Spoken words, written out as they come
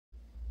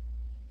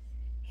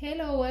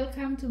Hello,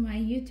 welcome to my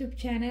YouTube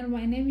channel.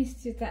 My name is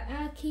Chita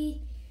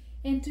Aki,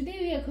 and today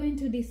we are going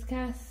to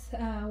discuss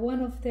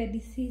one of the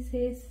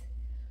diseases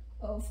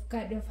of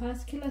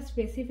cardiovascular,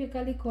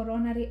 specifically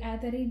coronary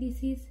artery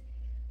disease,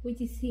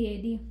 which is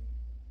CAD.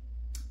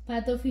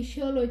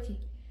 Pathophysiology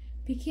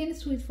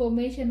begins with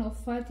formation of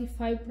fatty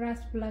fibrous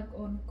plaque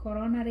on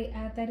coronary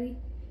artery.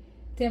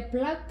 The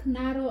plaque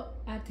narrow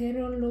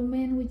arterial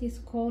lumen, which is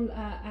called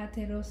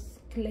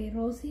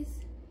atherosclerosis,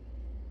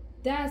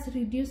 thus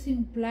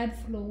reducing blood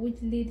flow,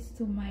 which leads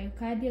to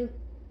myocardial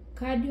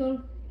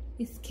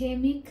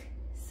ischemic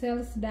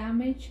cells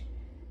damage,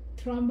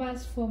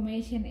 thrombus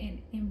formation,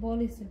 and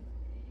embolism.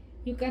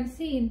 You can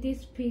see in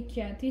this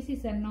picture, this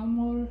is a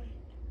normal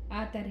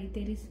artery.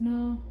 There is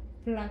no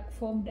plaque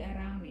formed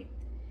around it.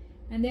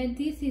 And then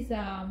this is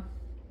a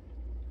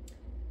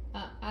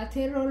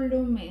arterial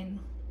lumen,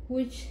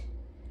 which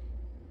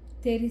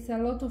there is a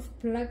lot of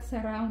plaques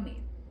around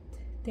it.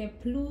 The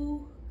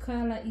blue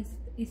color is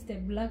the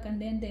black,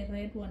 and then the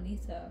red one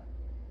is the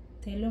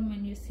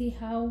lumen. You see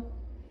how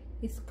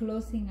it's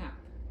closing up.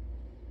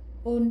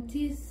 On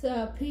this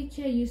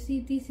picture, you see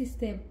this is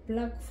the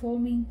plaque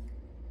forming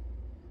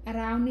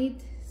around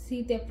it.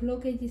 See, the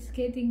blockage is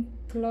getting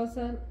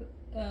closer.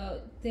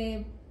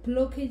 The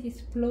blockage is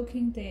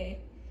blocking the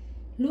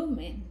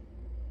lumen,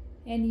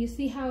 and you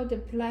see how the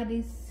blood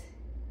is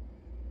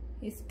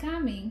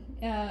coming.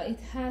 It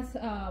has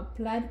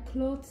blood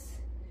clots,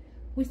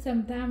 which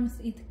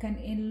sometimes it can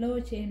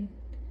enlarge and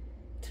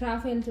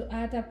travel to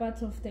other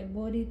parts of the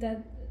body,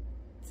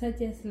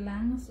 such as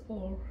lungs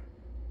or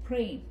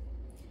brain.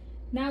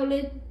 Now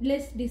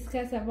let's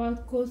discuss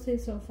about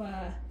causes of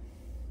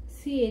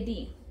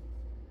CAD.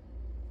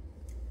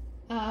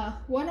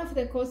 One of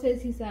the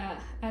causes is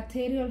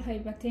arterial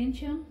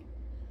hypertension,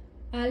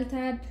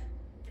 altered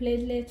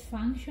platelet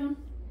function,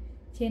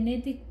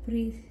 genetic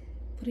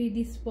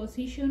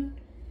predisposition,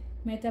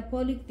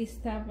 metabolic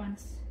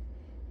disturbance.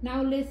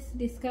 Now let's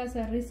discuss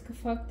the risk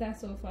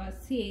factors of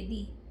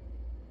CAD.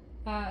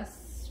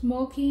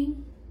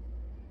 Smoking.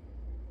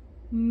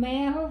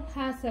 Male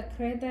has a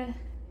greater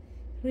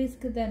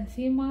risk than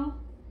female.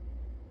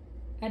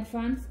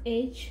 Advanced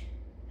age,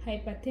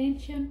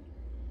 hypertension,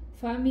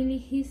 family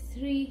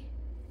history,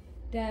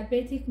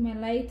 diabetic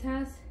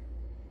mellitus,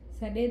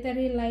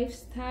 sedentary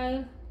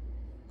lifestyle,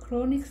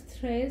 chronic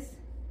stress,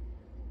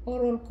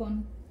 oral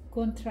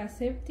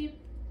contraceptive,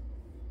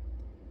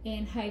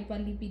 and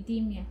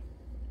hyperlipidemia.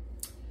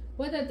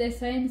 What are the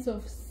signs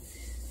of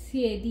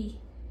CAD?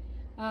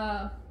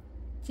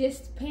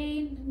 Chest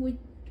pain, which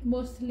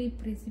mostly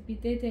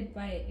precipitated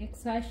by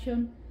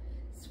exertion,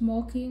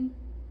 smoking,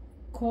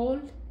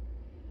 cold,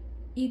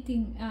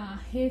 eating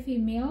heavy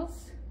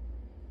meals,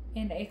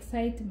 and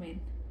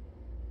excitement.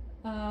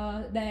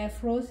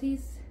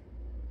 Diaphoresis,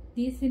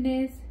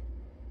 dizziness,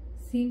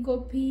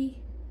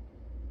 syncope,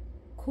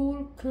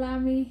 cool,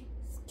 clammy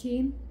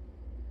skin,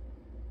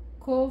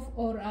 cough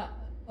or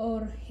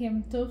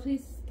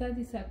hemoptysis, that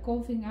is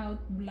coughing out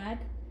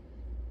blood,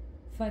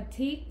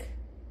 fatigue,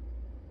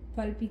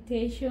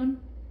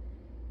 palpitation,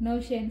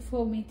 nausea, and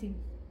vomiting.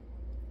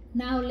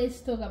 Now let's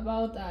talk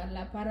about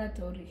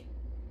laboratory.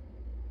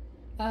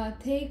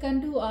 They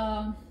can do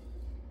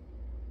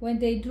when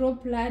they draw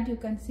blood, you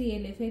can see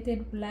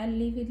elevated blood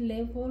lipid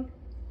level,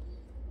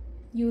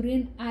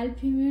 urine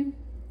albumin,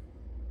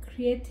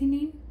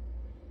 creatinine,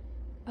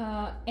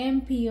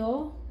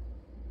 MPO,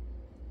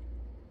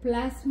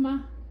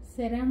 plasma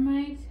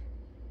ceramide,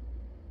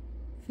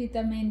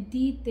 vitamin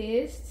D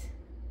test,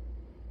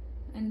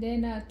 and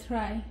then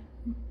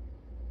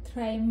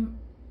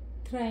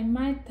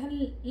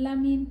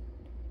trimethylamine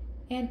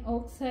N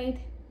oxide.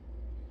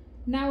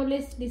 Now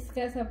let's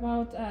discuss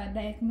about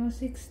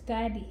diagnostic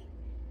study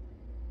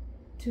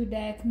to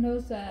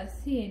diagnose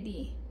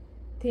CAD.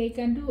 They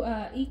can do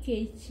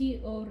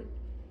EKG or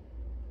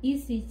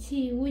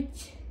ECG,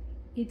 which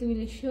it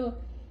will show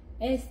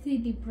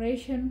ST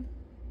depression,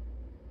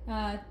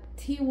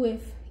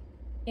 T-wave,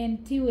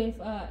 and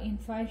T-wave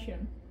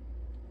infarction.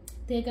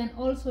 They can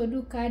also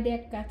do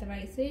cardiac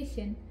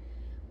catheterization,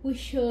 which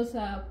shows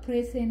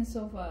presence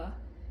of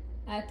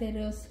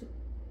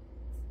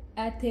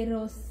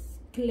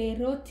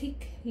atherosclerotic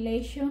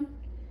lesion.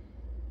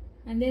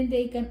 And then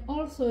they can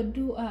also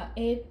do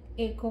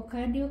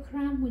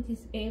echocardiogram, which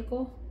is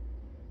echo,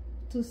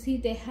 to see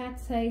the heart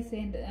size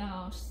and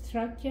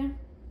structure.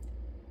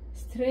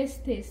 Stress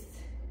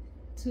test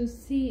to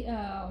see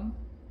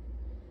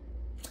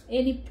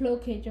any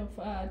blockage of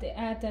the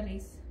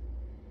arteries.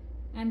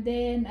 And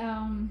then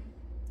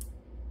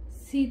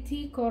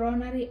CT,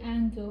 coronary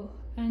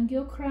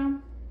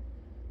angiogram,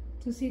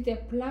 to see the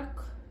plaque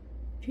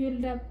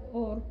buildup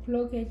or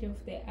blockage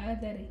of the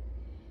artery.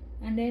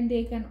 And then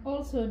they can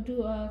also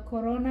do a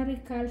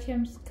coronary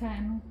calcium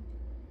scan,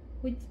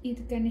 which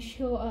it can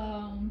show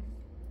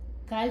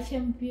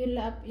calcium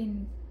buildup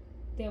in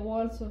the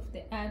walls of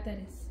the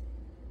arteries.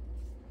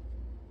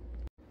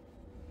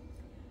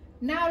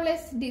 Now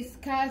let's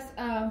discuss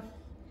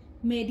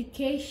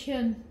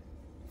medication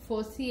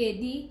for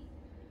CAD.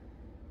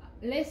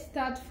 Let's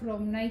start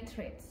from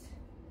nitrates.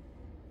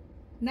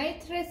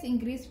 Nitrates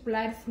increase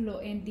blood flow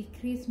and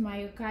decrease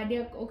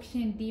myocardial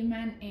oxygen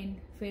demand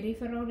and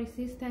peripheral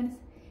resistance.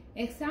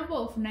 Example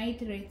of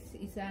nitrates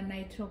is a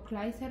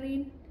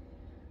nitroglycerin.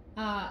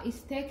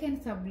 Is taken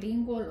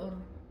sublingual or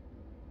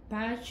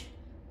patch.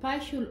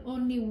 Patch should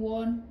only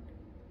worn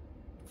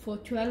for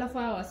 12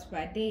 hours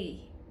per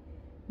day.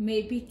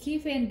 May be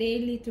given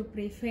daily to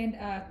prevent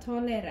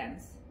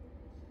tolerance.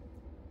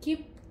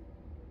 Keep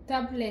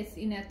tablets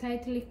in a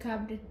tightly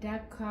capped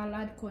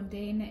dark-colored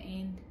container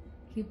and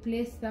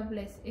replace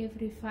tablets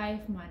every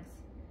 5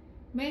 months.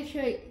 Make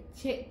sure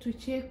to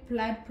check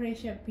blood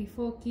pressure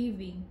before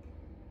giving,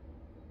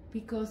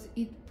 because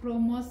it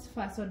promotes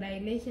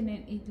vasodilation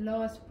and it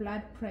lowers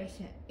blood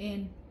pressure,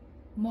 and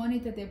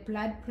monitor the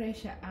blood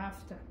pressure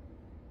after.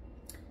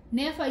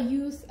 Never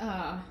use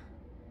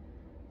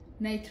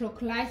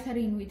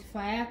nitroglycerin with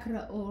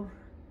Viagra or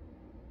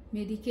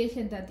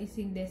medication that is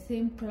in the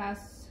same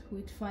class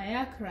with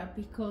Viagra,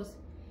 because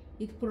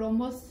it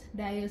promotes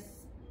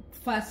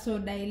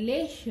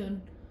vasodilation,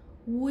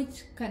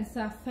 which can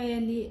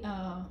severely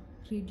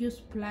reduce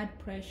blood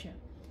pressure.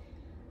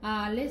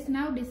 Let's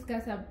now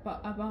discuss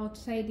about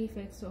side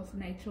effects of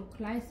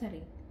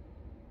nitroglycerin.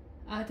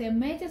 The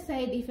major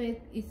side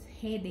effect is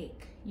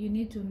headache, you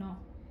need to know,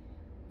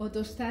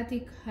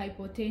 orthostatic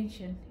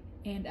hypotension,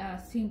 and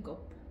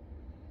syncope.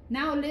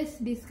 Now let's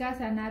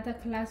discuss another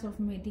class of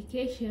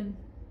medication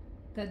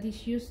that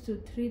is used to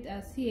treat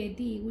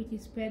CAD, which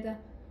is beta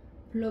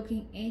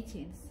blocking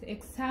agents.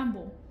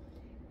 Example,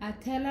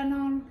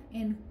 atenolol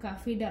and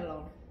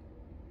carfidolol.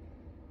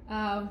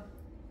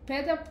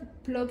 Beta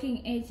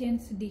blocking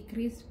agents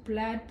decrease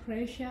blood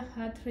pressure,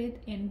 heart rate,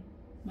 and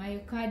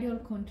myocardial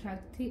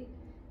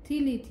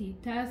contractility,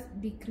 thus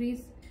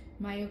decrease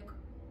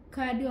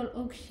myocardial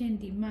oxygen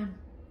demand.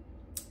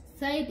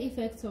 Side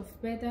effects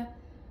of beta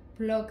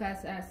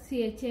blockers are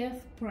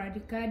CHF,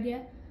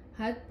 bradycardia,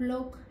 heart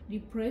block,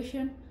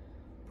 depression,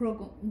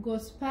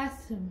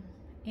 bronchospasm,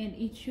 and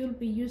it should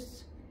be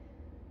used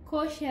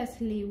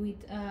cautiously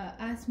with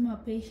asthma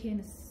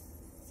patients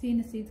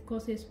since it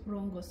causes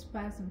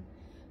bronchospasm,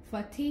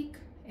 fatigue,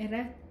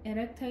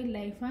 erectile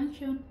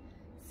dysfunction,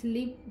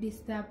 sleep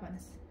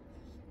disturbance.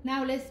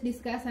 Now let's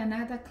discuss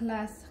another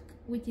class,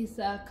 which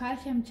is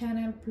calcium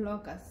channel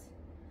blockers.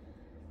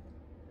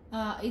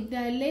 It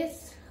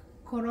dilates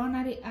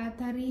coronary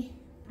artery,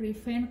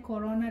 prevent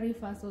coronary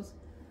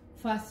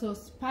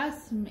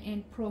vasospasm,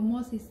 and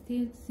promotes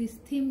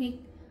systemic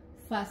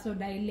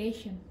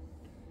vasodilation.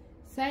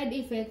 Side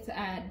effects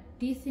are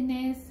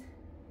dizziness,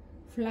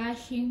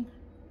 flushing,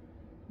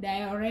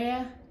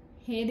 diarrhea,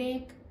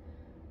 headache,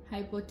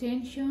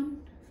 hypotension,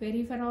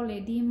 peripheral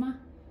edema,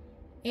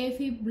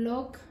 AV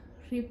block,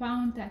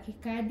 rebound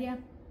tachycardia,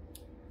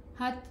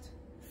 heart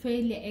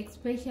failure,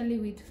 especially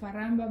with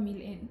verapamil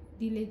and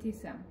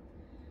dilatism.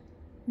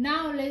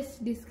 Now let's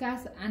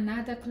discuss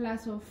another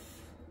class of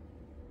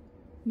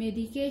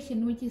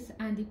medication, which is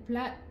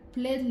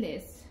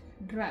antiplatelet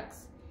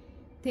drugs.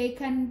 They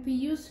can be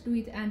used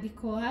with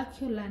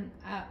anticoagulant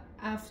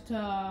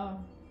after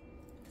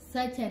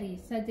surgery,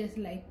 such as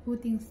like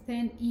putting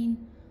stent in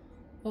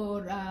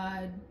or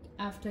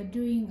after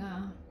doing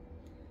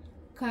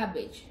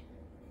cabbage.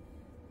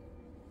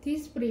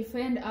 This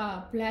prevents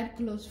blood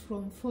clots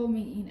from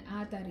forming in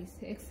arteries.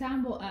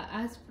 Example are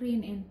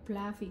aspirin and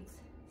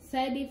Plavix.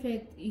 Side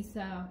effect is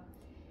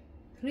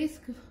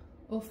risk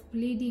of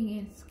bleeding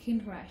and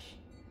skin rash.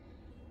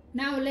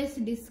 Now let's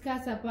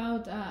discuss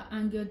about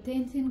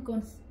angiotensin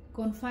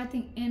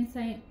converting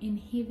enzyme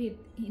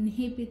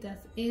inhibitors,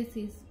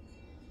 ACEs.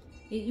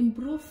 It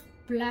improves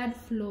blood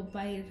flow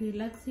by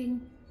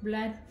relaxing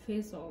blood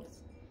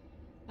vessels.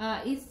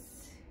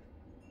 It's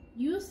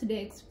used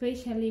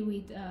especially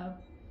with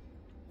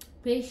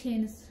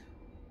patients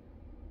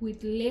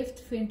with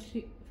left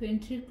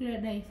ventricular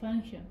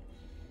dysfunction.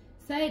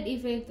 Side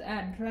effects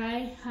are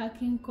dry,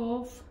 hacking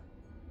cough,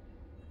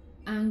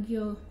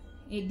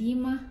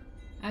 angioedema,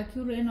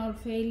 acute renal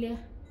failure,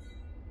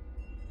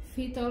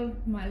 fetal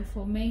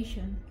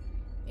malformation,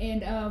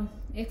 and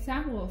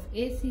example of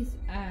ACEs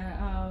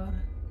are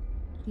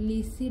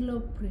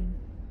lisinopril.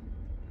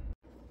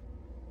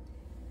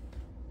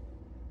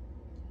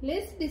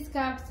 Let's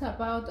discuss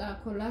about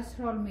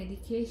cholesterol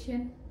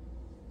medication,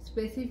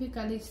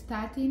 specifically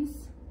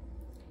statins.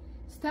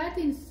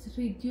 Statins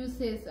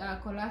reduces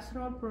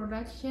cholesterol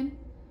production.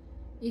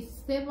 It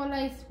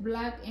stabilizes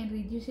blood and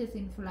reduces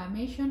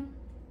inflammation.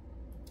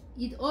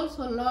 It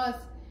also lowers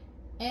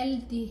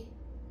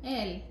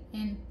LDL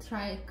and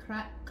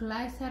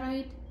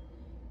triglyceride.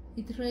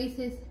 It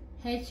raises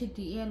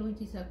HDL,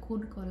 which is a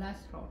good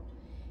cholesterol.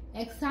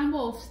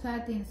 Example of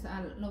statins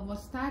are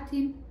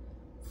lovastatin,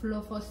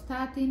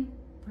 fluvastatin,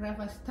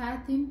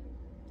 pravastatin,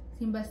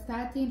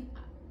 simvastatin,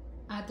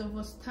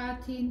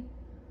 atorvastatin,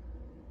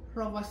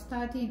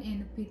 rovastatin,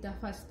 and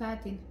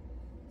pitavastatin.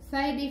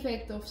 Side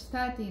effects of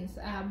statins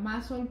are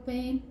muscle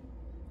pain,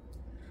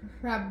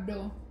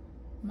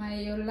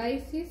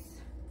 rhabdomyolysis.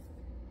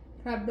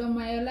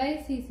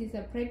 Rhabdomyolysis is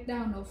a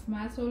breakdown of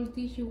muscle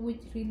tissue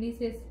which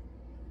releases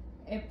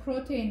a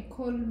protein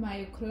called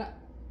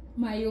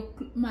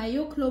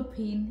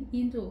myoglobin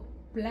into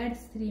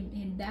bloodstream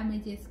and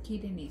damages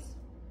kidneys.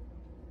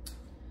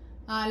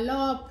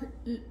 Low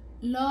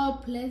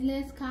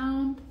platelet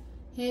count,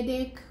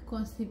 headache,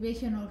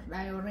 constipation, or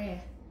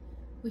diarrhea.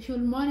 We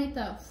should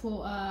monitor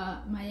for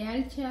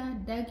myalgia,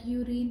 dark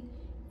urine,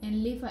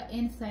 and liver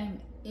enzyme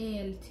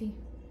ALT.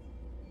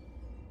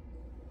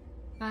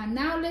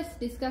 Now let's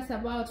discuss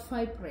about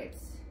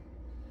fibrates.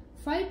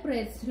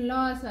 Fibrates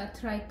lowers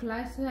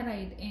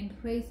triglyceride and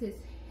raises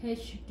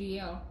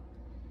HDL.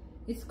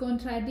 It's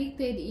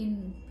contradicted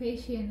in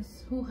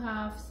patients who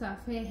have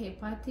severe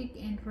hepatic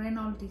and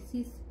renal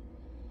disease.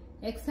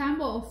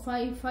 Examples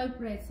of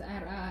fibrates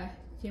are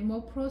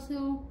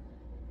gemoprazole,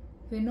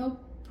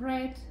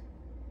 venopret,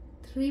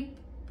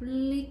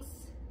 triplex,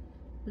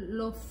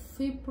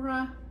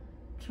 lofipra,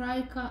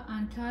 trica,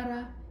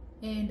 antara,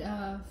 and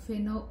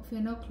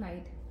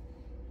phenoclide.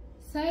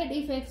 Side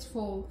effects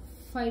for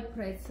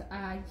fibrates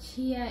are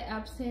GI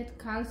upset,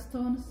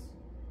 gallstones,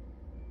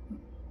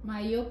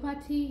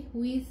 myopathy,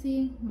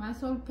 wheezing,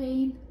 muscle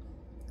pain,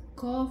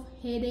 cough,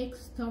 headache,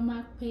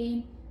 stomach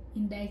pain,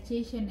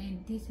 indigestion,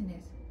 and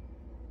dizziness.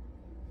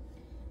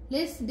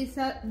 Let's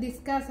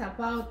discuss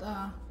about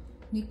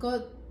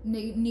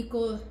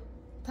nicotinamide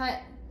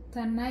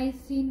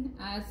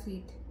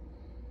acid.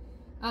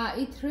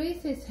 It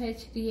raises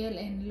HDL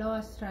and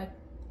lowers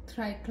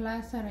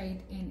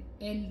triglyceride and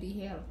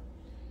LDL.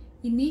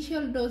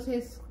 Initial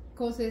doses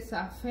causes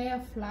a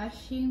fair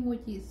flushing,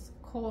 which is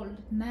called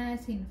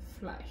niacin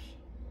flush.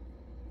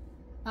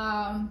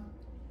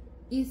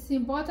 It's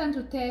important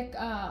to take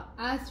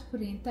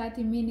aspirin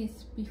 30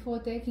 minutes before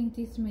taking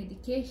this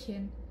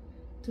medication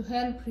to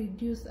help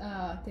reduce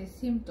the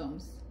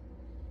symptoms.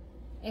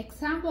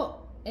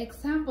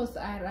 Examples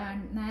are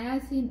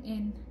niacin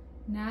and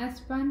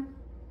niaspan.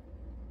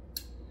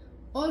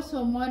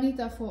 Also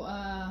monitor for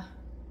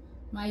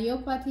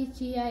myopathy,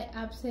 GI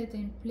upset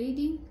and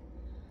bleeding,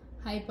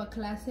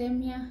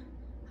 hyperglycemia,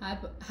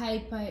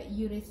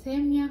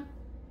 hyperuricemia,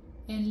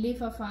 and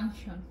liver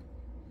function.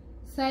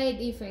 Side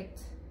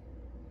effects: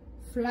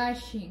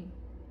 flushing,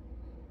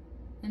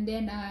 and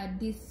then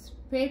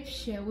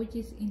dyspepsia, which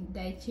is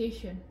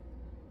indigestion,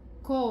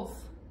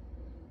 cough,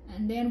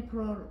 and then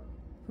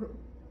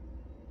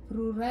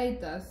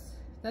pruritus,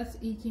 that's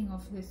itching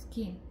of the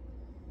skin.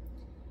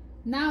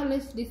 Now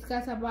let's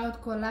discuss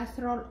about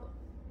cholesterol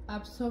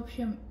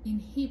absorption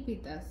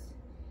inhibitors.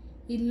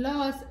 It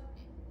lowers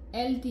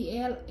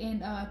LDL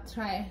and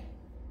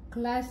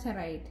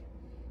triglyceride.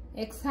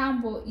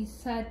 Example is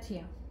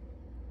Satya.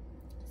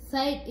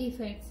 Side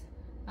effects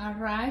are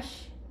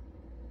rash,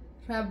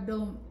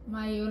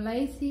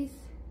 rhabdomyolysis,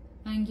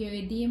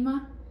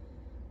 angioedema,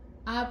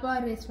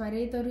 upper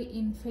respiratory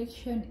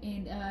infection,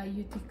 and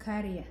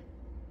urticaria.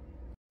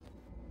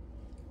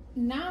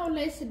 Now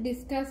let's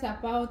discuss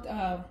about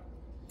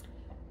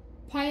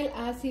bile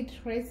acid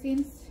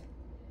resins.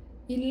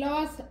 It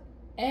lowers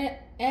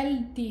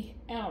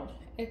LDL.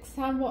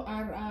 Examples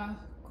are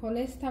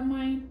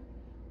cholestyramine,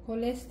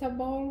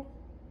 cholesterol,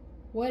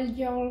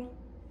 Welchol.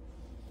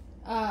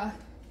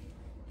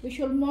 We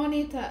should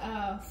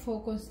monitor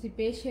for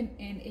constipation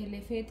and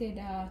elevated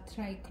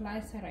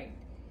triglyceride.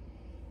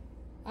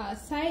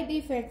 Side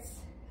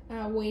effects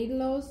are weight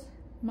loss,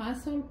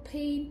 muscle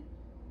pain,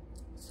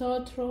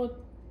 sore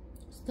throat,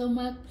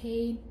 stomach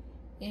pain,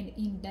 and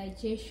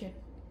indigestion.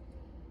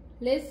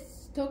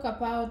 Let's talk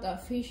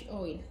about fish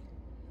oil.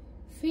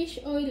 Fish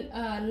oil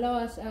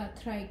lowers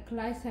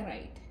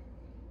triglyceride.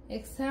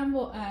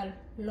 Examples are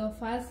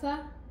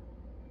Lofasa,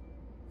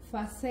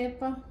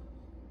 Fasepa.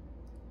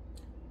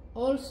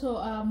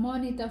 Also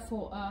monitor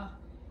for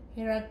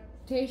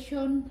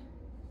irritation,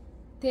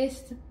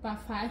 test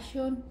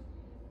perfusion,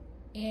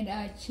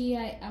 and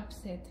GI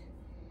upset.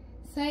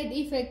 Side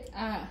effects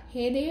are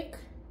headache,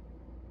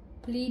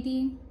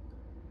 bleeding,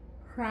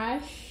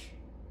 rash,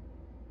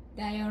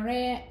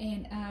 diarrhea,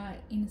 and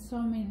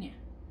insomnia.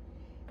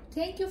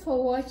 Thank you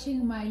for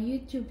watching my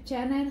YouTube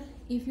channel.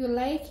 If you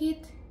like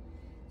it,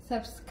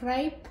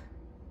 subscribe,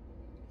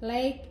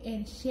 like,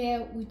 and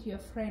share with your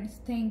friends.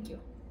 Thank you.